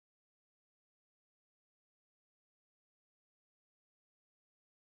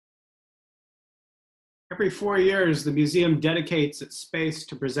Every 4 years, the museum dedicates its space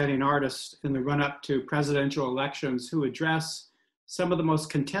to presenting artists in the run-up to presidential elections who address some of the most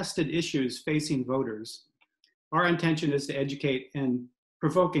contested issues facing voters. Our intention is to educate and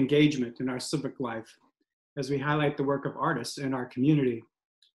provoke engagement in our civic life as we highlight the work of artists in our community.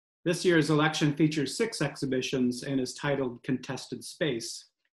 This year's election features 6 exhibitions and is titled Contested Space.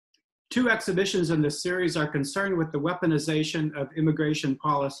 2 exhibitions in this series are concerned with the weaponization of immigration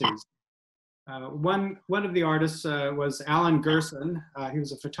policies. One of the artists was Alan Gerson. He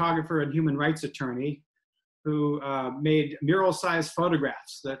was a photographer and human rights attorney who made mural-sized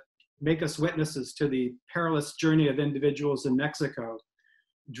photographs that make us witnesses to the perilous journey of individuals in Mexico,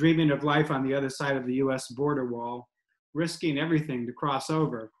 dreaming of life on the other side of the US border wall, risking everything to cross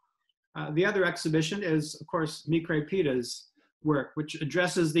over. The other exhibition is, of course, Mikray Pida's work, which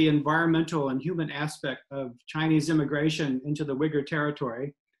addresses the environmental and human aspect of Chinese immigration into the Uighur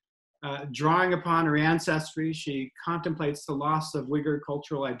territory. Drawing upon her ancestry, she contemplates the loss of Uighur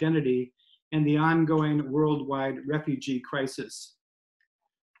cultural identity and the ongoing worldwide refugee crisis.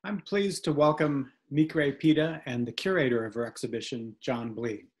 I'm pleased to welcome Mikray Pida and the curator of her exhibition, John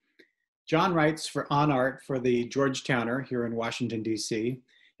Blee. John writes for On Art for the Georgetowner here in Washington, D.C.,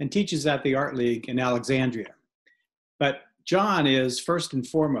 and teaches at the Art League in Alexandria. But John is first and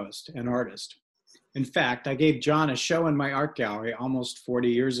foremost an artist. In fact, I gave John a show in my art gallery almost 40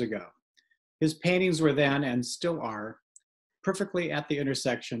 years ago. His paintings were then, and still are, perfectly at the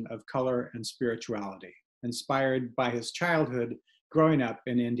intersection of color and spirituality, inspired by his childhood growing up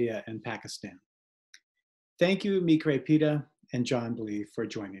in India and Pakistan. Thank you, Mikray Pida and John Blee, for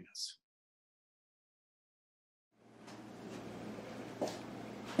joining us.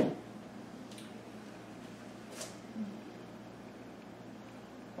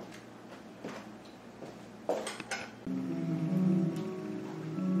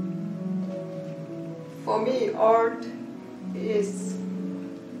 For me, art is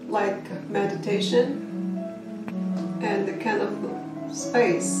like meditation, and the kind of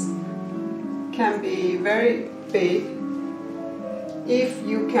space can be very big if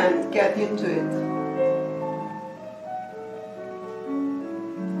you can get into it.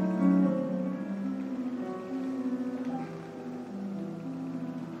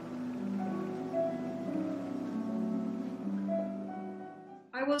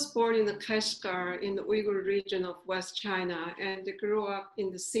 I was born in the Kashgar in the Uighur region of West China and grew up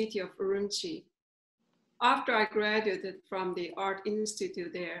in the city of Urumqi. After I graduated from the Art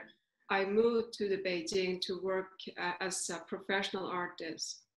Institute there, I moved to the Beijing to work as a professional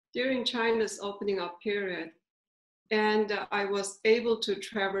artist during China's opening up period. And I was able to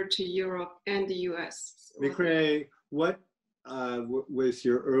travel to Europe and the US. Mikray, what was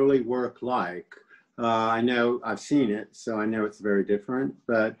your early work like? I know I've seen it, so I know it's very different,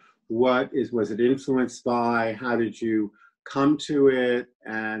 but was it influenced by? How did you come to it?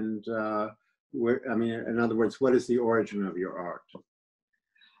 And in other words, what is the origin of your art?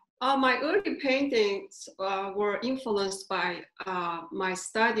 My early paintings were influenced by my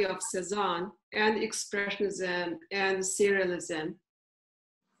study of Cézanne and Expressionism and Surrealism.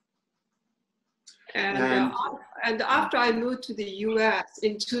 And after I moved to the US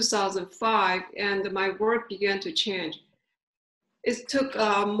in 2005 and my work began to change, it took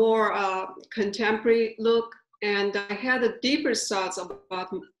a more contemporary look, and I had a deeper thoughts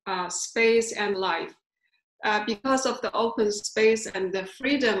about space and life. Because of the open space and the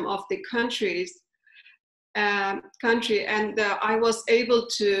freedom of the country, and I was able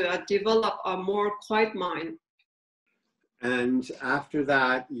to develop a more quiet mind. And after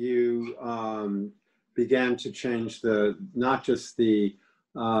that, you began to change not just the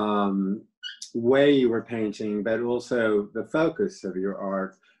way you were painting, but also the focus of your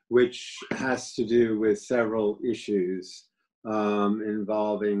art, which has to do with several issues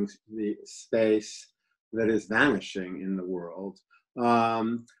involving the space that is vanishing in the world.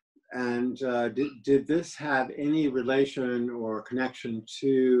 Did this have any relation or connection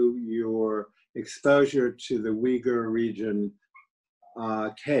to your exposure to the Uighur region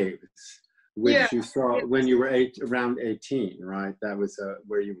caves, which you saw when you were around 18, right? That was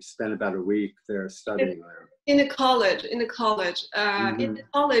where you spent about a week there studying there. In the college,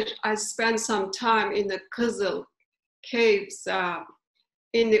 I spent some time in the Kızıl caves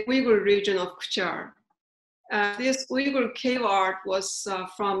in the Uighur region of Uighur. This Uighur cave art was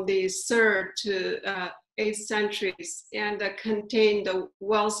from the 3rd to 8th centuries and contained the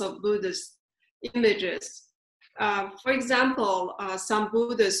wealth of Buddhist images. For example, some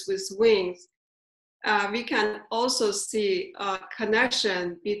Buddhas with wings. We can also see a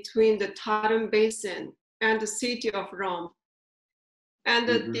connection between the Tarim Basin and the city of Rome. And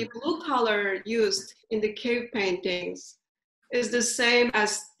the blue color used in the cave paintings is the same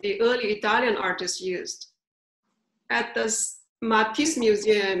as the early Italian artists used. At the Matisse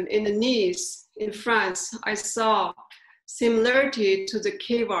Museum in Nice, in France, I saw similarity to the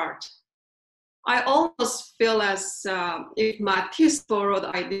cave art. I almost feel as if Matisse borrowed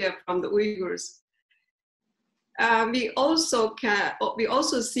the idea from the Uyghurs. We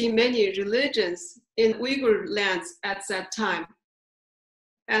also see many religions in Uyghur lands at that time,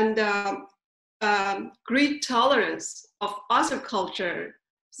 and great tolerance of other culture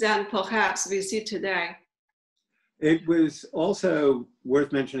than perhaps we see today. It was also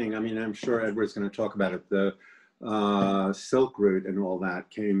worth mentioning, I mean, I'm sure Edward's going to talk about it, the Silk Route and all that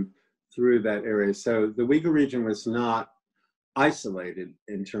came through that area. So the Uyghur region was not isolated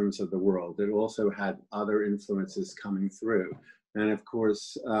in terms of the world. It also had other influences coming through. And of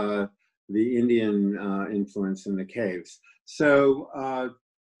course, the Indian influence in the caves. So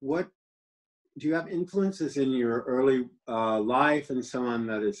what, do you have influences in your early life and so on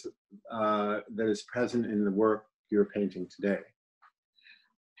that is present in the work you're painting today?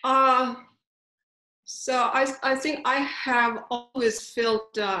 So I think I have always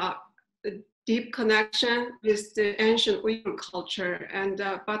felt a deep connection with the ancient Uyghur culture, and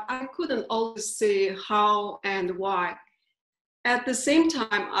but I couldn't always see how and why. At the same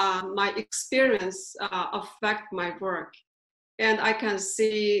time, my experience affect my work, and I can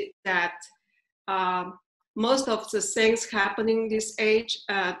see that most of the things happening this age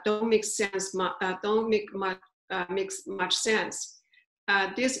don't make sense. Makes much sense.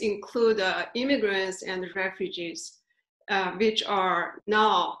 This include immigrants and refugees, which are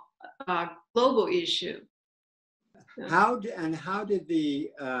now a global issue. How did the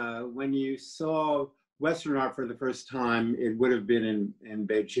when you saw Western art for the first time, it would have been in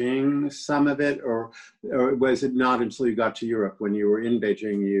Beijing, some of it, or was it not until you got to Europe? When you were in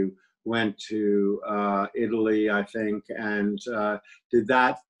Beijing, you went to Italy, I think, and did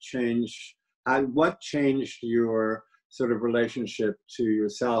that change? What changed your sort of relationship to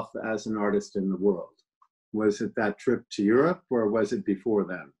yourself as an artist in the world? Was it that trip to Europe, or was it before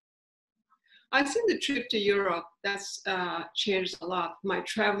then? I think the trip to Europe, that's changed a lot. My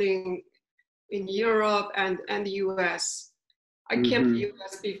traveling in Europe and the US. I came to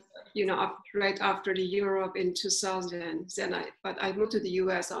US before, right after the Europe in 2000. But I moved to the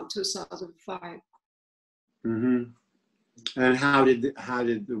US in 2005. And how did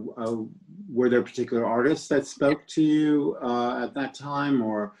were there particular artists that spoke to you at that time,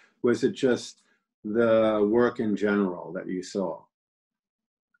 or was it just the work in general that you saw?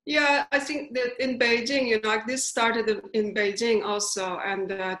 Yeah, I think that in Beijing, this started in Beijing also,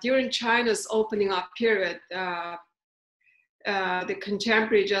 and during China's opening up period, the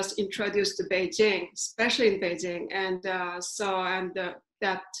contemporary just introduced to Beijing, especially in Beijing, and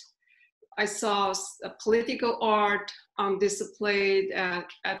that I saw political art displayed at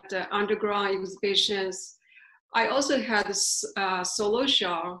the underground exhibitions. I also had a solo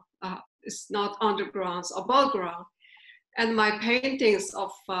show. It's not underground, it's above ground. And my paintings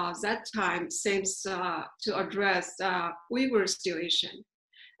of that time seems to address Uyghur situation.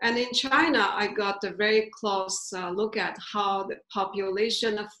 And in China, I got a very close look at how the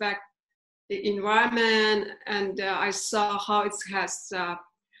population affect the environment, and I saw how it has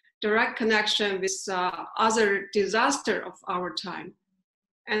direct connection with other disaster of our time,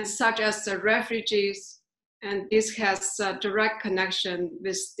 and such as the refugees, and this has a direct connection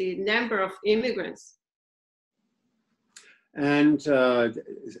with the number of immigrants. And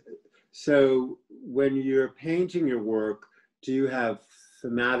so when you're painting your work, do you have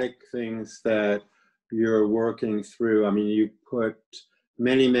thematic things that you're working through? I mean, you put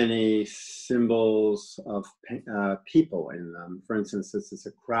many, many symbols of people in them. For instance, this is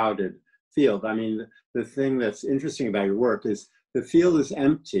a crowded field. I mean, the thing that's interesting about your work is the field is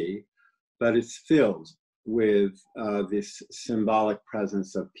empty, but it's filled with this symbolic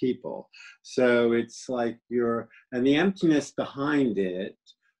presence of people. So it's like and the emptiness behind it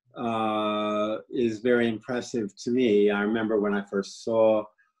is very impressive to me. I remember when I first saw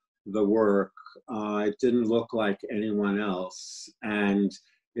the work, it didn't look like anyone else. And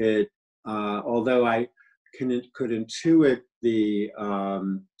it, although I could intuit the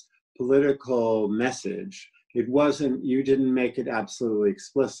political message, it wasn't, you didn't make it absolutely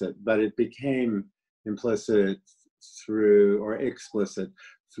explicit, but it became implicit through, or explicit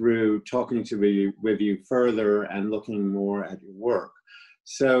through talking with you further and looking more at your work.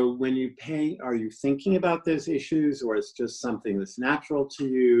 So when you paint, are you thinking about those issues, or it's just something that's natural to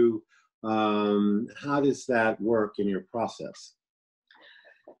you? How does that work in your process?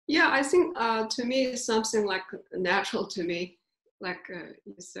 Yeah, I think to me it's something like natural to me. like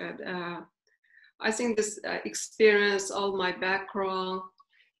you said. I think this experience, all my background,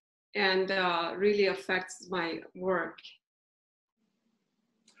 and really affects my work.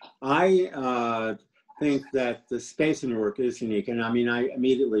 I think that the space in your work is unique. And I mean, I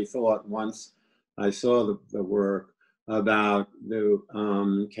immediately thought once I saw the work about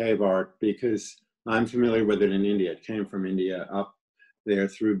the cave art, because I'm familiar with it in India. It came from India up there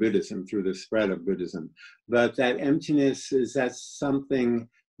through Buddhism, through the spread of Buddhism. But that emptiness, is that something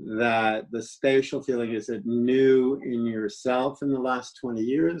that the spatial feeling, is it new in yourself in the last 20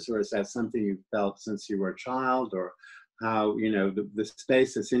 years, or is that something you felt since you were a child? Or how, you know, the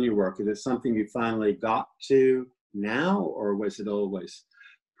space that's in your work, is it something you finally got to now, or was it always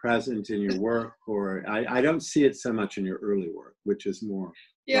present in your work? Or I don't see it so much in your early work, which is more.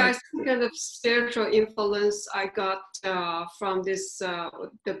 Yeah, like, I think kind of spiritual influence I got from this,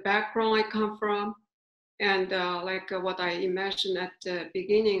 the background I come from, and like what I imagined at the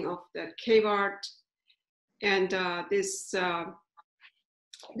beginning of the cave art, and this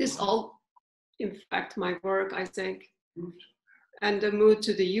all impact my work, I think, and the move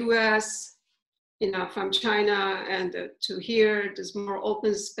to the U.S., you know, from China and to here, there's more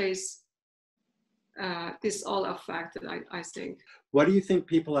open space. This all affected, I think. what do you think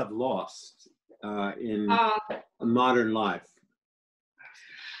people have lost in modern life?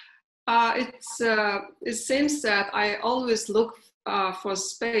 It seems that I always look for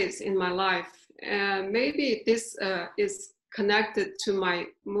space in my life, and maybe this is connected to my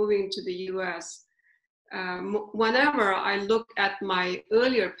moving to the U.S. Whenever I look at my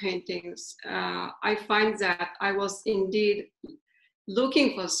earlier paintings, I find that I was indeed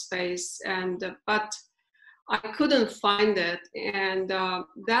looking for space, and but I couldn't find it, and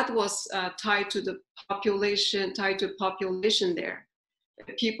that was tied to population there.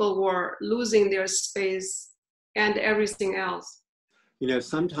 People were losing their space and everything else. You know,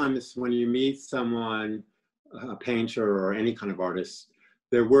 sometimes when you meet someone, a painter or any kind of artist,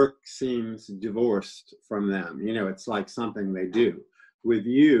 their work seems divorced from them. You know, it's like something they do. With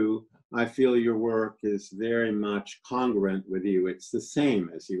you, I feel your work is very much congruent with you. It's the same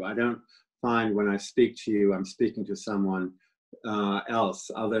as you. I don't find when I speak to you, I'm speaking to someone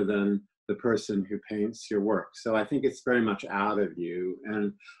else other than the person who paints your work. So I think it's very much out of you.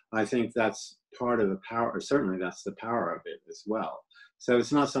 And I think that's part of the power, or certainly that's the power of it as well. So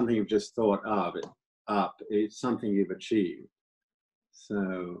it's not something you've just thought of it up, it's something you've achieved.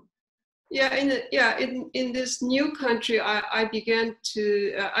 So yeah, in this new country, I began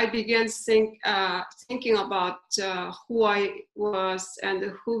thinking about who I was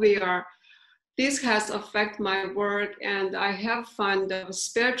and who we are. This has affected my work, and I have found a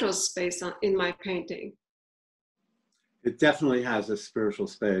spiritual space in my painting. it definitely has a spiritual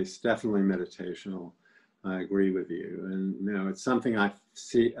space, definitely meditational. I agree with you. And you know, it's something I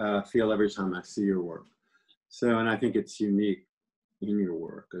feel every time I see your work. So, and I think it's unique in your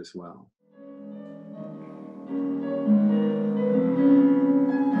work as well.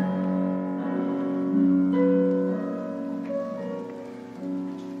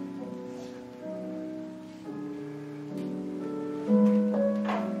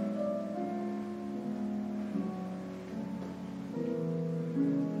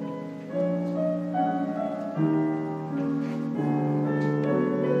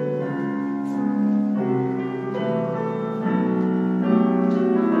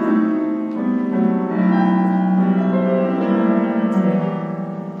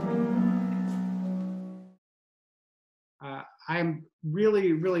 I'm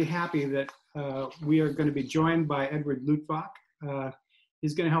really, really happy that we are going to be joined by Edward Luttwak.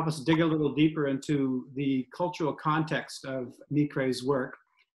 He's going to help us dig a little deeper into the cultural context of Mikray's work.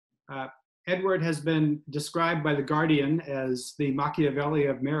 Edward has been described by The Guardian as the Machiavelli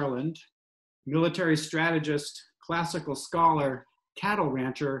of Maryland, military strategist, classical scholar, cattle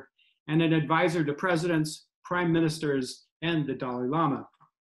rancher, and an advisor to presidents, prime ministers, and the Dalai Lama.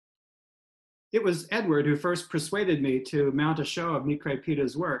 It was Edward who first persuaded me to mount a show of Mikray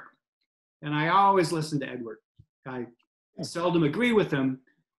Pida's work. And I always listen to Edward. I seldom agree with him,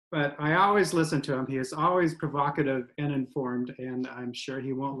 but I always listen to him. He is always provocative and informed, and I'm sure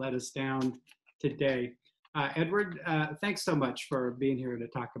he won't let us down today. Edward, thanks so much for being here to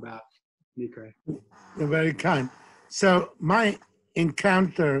talk about Mikray. You're very kind. So my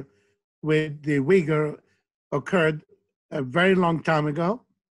encounter with the Uighur occurred a very long time ago.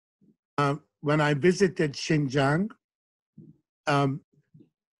 When I visited Xinjiang,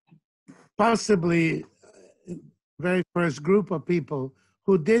 possibly the very first group of people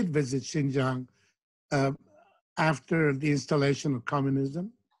who did visit Xinjiang after the installation of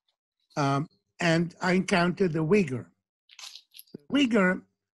communism. And I encountered the Uighur. Uyghur,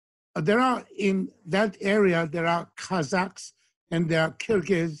 there are in that area, there are Kazakhs and there are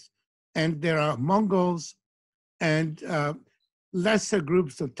Kyrgyz and there are Mongols and lesser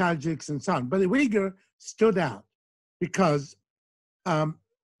groups of Tajiks and so on. But the Uyghur stood out because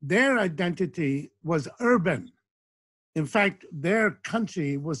their identity was urban. In fact, their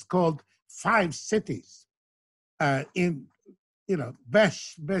country was called 5 cities in,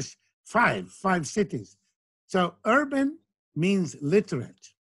 Besh, five cities. So urban means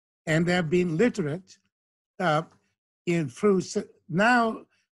literate. And they've been literate now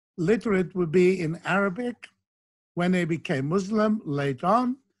literate would be in Arabic when they became Muslim later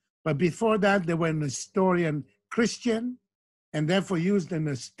on. But before that, they were Nestorian Christian and therefore used a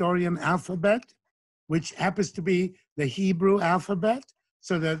Nestorian alphabet, which happens to be the Hebrew alphabet,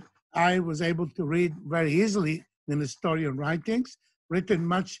 so that I was able to read very easily the Nestorian writings, written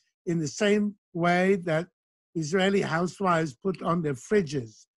much in the same way that Israeli housewives put on their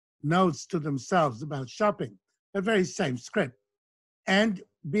fridges notes to themselves about shopping, the very same script. And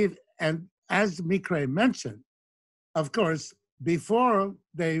as Mikray mentioned, of course, before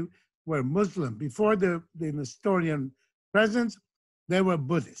they were Muslim, before the Nestorian presence, they were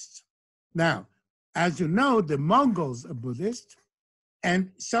Buddhists. Now, as you know, the Mongols are Buddhist,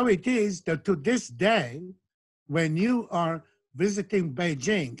 and so it is that to this day, when you are visiting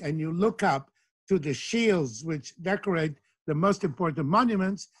Beijing and you look up to the shields which decorate the most important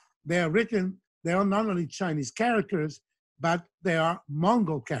monuments, they are not only Chinese characters, but they are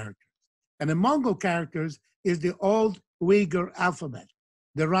Mongol characters. And the Mongol characters is the old Uighur alphabet,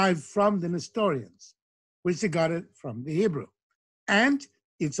 derived from the Nestorians, which they got it from the Hebrew. And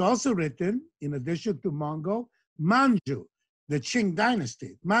it's also written, in addition to Mongol, Manchu, the Qing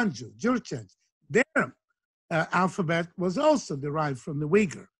dynasty, Manchu, Jurchens. Their alphabet was also derived from the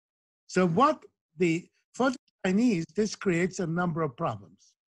Uighur. So for the Chinese, this creates a number of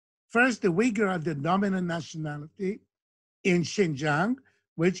problems. First, the Uighur are the dominant nationality in Xinjiang,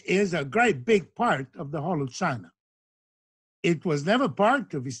 which is a great big part of the whole of China. It was never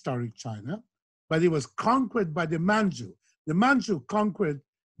part of historic China, but it was conquered by the Manchu. The Manchu conquered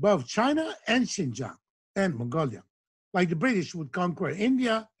both China and Xinjiang and Mongolia, like the British would conquer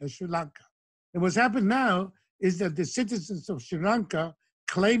India and Sri Lanka. And what's happened now is that the citizens of Sri Lanka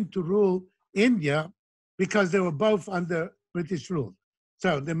claim to rule India because they were both under British rule.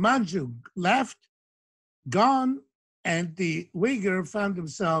 So the Manchu left, gone, and the Uighur found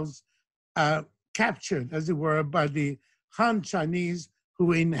themselves captured, as it were, by the Han Chinese,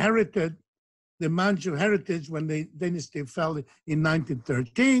 who inherited the Manchu heritage when the dynasty fell in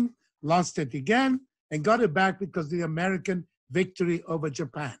 1913, lost it again, and got it back because of the American victory over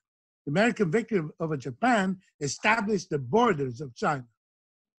Japan. The American victory over Japan established the borders of China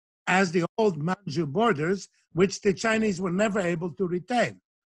as the old Manchu borders, which the Chinese were never able to retain.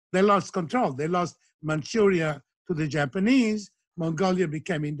 They lost control. They lost Manchuria to the Japanese, Mongolia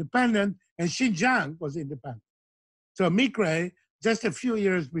became independent, and Xinjiang was independent. So Mikray, just a few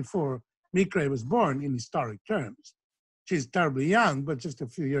years before Mikray was born in historic terms, she's terribly young, but just a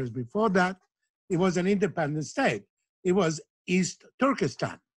few years before that, it was an independent state. It was East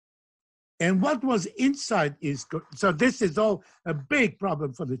Turkestan. And what was inside so this is all a big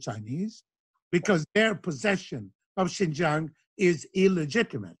problem for the Chinese because their possession of Xinjiang is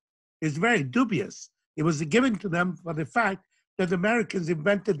illegitimate. It's very dubious. It was given to them for the fact that the Americans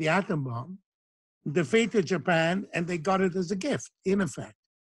invented the atom bomb, defeated Japan, and they got it as a gift, in effect.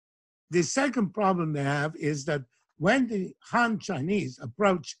 The second problem they have is that when the Han Chinese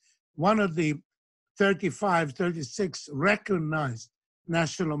approach one of the 35, 36 recognized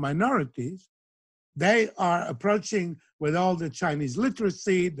national minorities, they are approaching with all the Chinese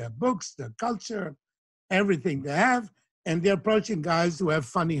literacy, their books, their culture, everything they have, and they're approaching guys who have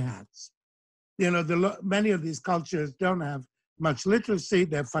funny hats. Many of these cultures don't have much literacy,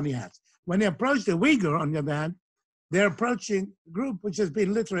 they have funny hats. When they approach the Uighur, on the other hand, they're approaching a group which has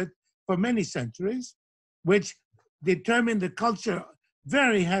been literate for many centuries, which determined the culture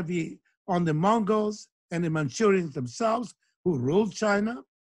very heavy on the Mongols and the Manchurians themselves, who ruled China,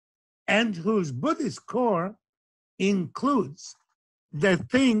 and whose Buddhist core includes the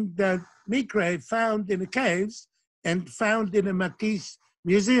thing that Mikray found in the caves and found in a Matisse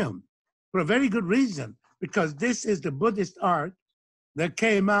museum for a very good reason, because this is the Buddhist art that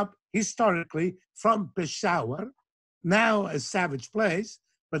came up historically from Peshawar, now a savage place,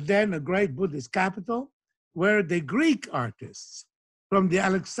 but then a great Buddhist capital, where the Greek artists from the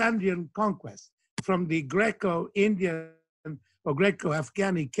Alexandrian conquest, from the Greco-Indian or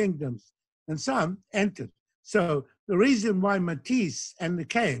Greco-Afghani kingdoms and so on, entered. So the reason why Matisse and the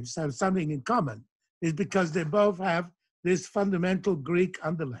caves have something in common is because they both have this fundamental Greek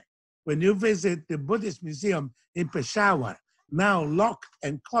underlay. When you visit the Buddhist museum in Peshawar, now locked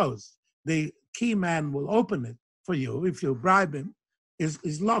and closed, the key man will open it for you if you bribe him,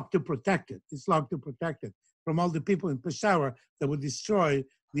 is locked to protect it. It's locked to protect it from all the people in Peshawar that would destroy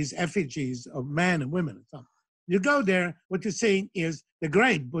these effigies of men and women and so on. You go there, what you're seeing is the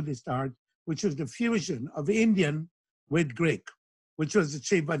great Buddhist art, which was the fusion of Indian with Greek, which was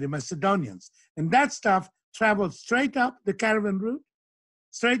achieved by the Macedonians. And that stuff traveled straight up the caravan route,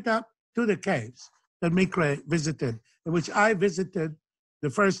 straight up to the caves that Mikray visited, which I visited the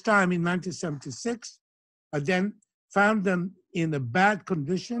first time in 1976. I then found them in a bad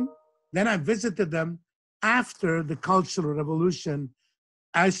condition. Then I visited them after the Cultural Revolution.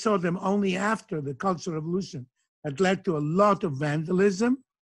 I saw them only after the Cultural Revolution had led to a lot of vandalism.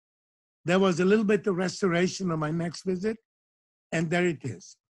 There was a little bit of restoration on my next visit, and there it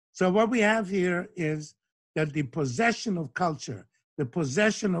is. So what we have here is that the possession of culture, the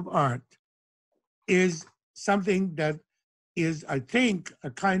possession of art, is something that is, I think,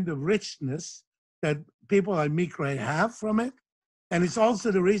 a kind of richness that people like Mikray have from it. And it's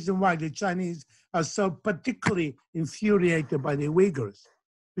also the reason why the Chinese are so particularly infuriated by the Uyghurs,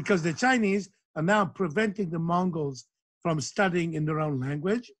 because the Chinese are now preventing the Mongols from studying in their own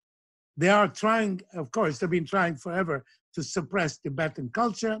language. They are trying, of course, they've been trying forever to suppress Tibetan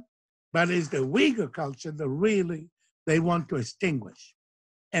culture, but it's the Uyghur culture that really they want to extinguish.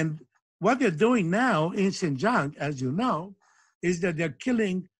 And what they're doing now in Xinjiang, as you know, is that they're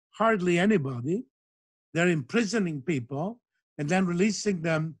killing hardly anybody. They're imprisoning people and then releasing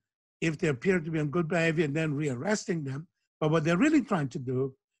them if they appear to be on good behavior and then rearresting them. But what they're really trying to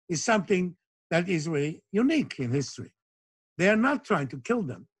do is something that is really unique in history. They are not trying to kill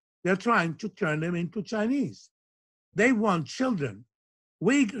them. They're trying to turn them into Chinese. They want children,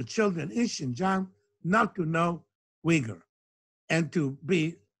 Uyghur children in Xinjiang, not to know Uyghur and to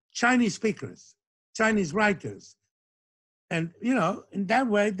be Chinese speakers, Chinese writers. And, you know, in that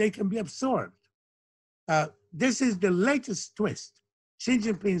way, they can be absorbed. This is the latest twist. Xi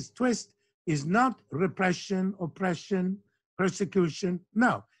Jinping's twist is not repression, oppression, persecution.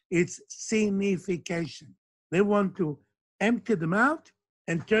 No, it's signification. They want to empty them out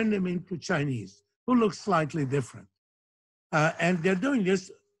and turn them into Chinese, who look slightly different. And they're doing this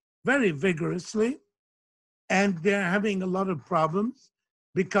very vigorously, and they're having a lot of problems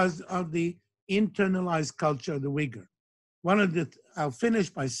because of the internalized culture of the Uyghur. I'll finish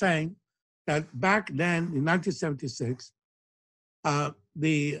by saying that back then in 1976,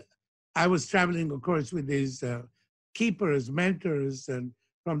 I was traveling, of course, with these keepers, mentors, and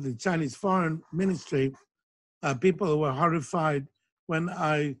from the Chinese Foreign Ministry, people who were horrified when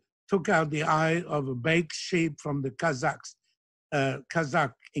I took out the eye of a baked sheep from the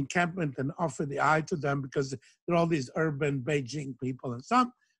Kazakh encampment and offered the eye to them because there are all these urban Beijing people and so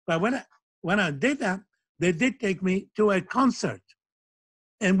on. But when I did that, they did take me to a concert.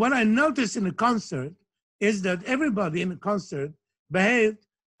 And what I noticed in the concert is that everybody in the concert behaved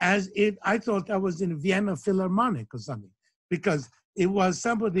as if I thought I was in Vienna Philharmonic or something, because it was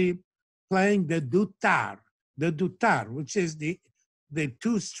somebody playing the dutar, which is the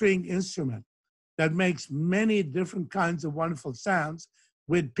two-string instrument that makes many different kinds of wonderful sounds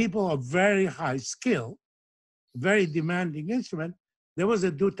with people of very high skill, very demanding instrument. There was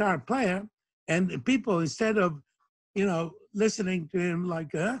a dutar player, and people, instead of, you know, listening to him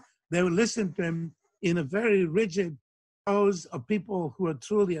like they would listen to him in a very rigid pose of people who are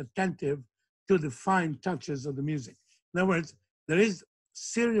truly attentive to the fine touches of the music. In other words, there is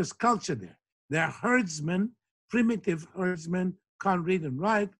serious culture there. There are herdsmen, primitive herdsmen, can't read and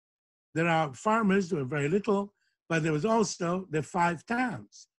write. There are farmers who are very little, but there was also the five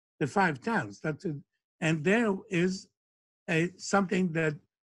towns. And there is something that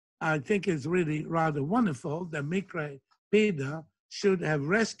I think is really rather wonderful that Mikray Pida should have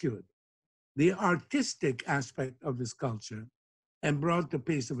rescued the artistic aspect of this culture and brought the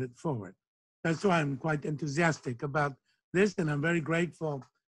piece of it forward. That's why I'm quite enthusiastic about this, and I'm very grateful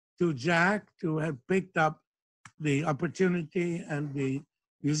to Jack to have picked up the opportunity and the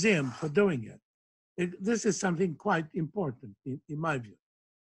museum for doing it. This is something quite important in my view.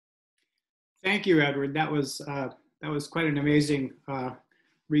 Thank you, Edward. That was quite an amazing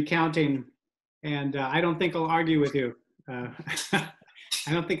recounting, and I don't think I'll argue with you. I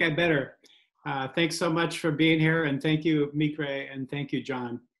don't think I better. Thanks so much for being here, and thank you, Mikray, and thank you,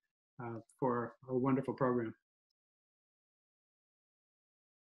 John, for a wonderful program.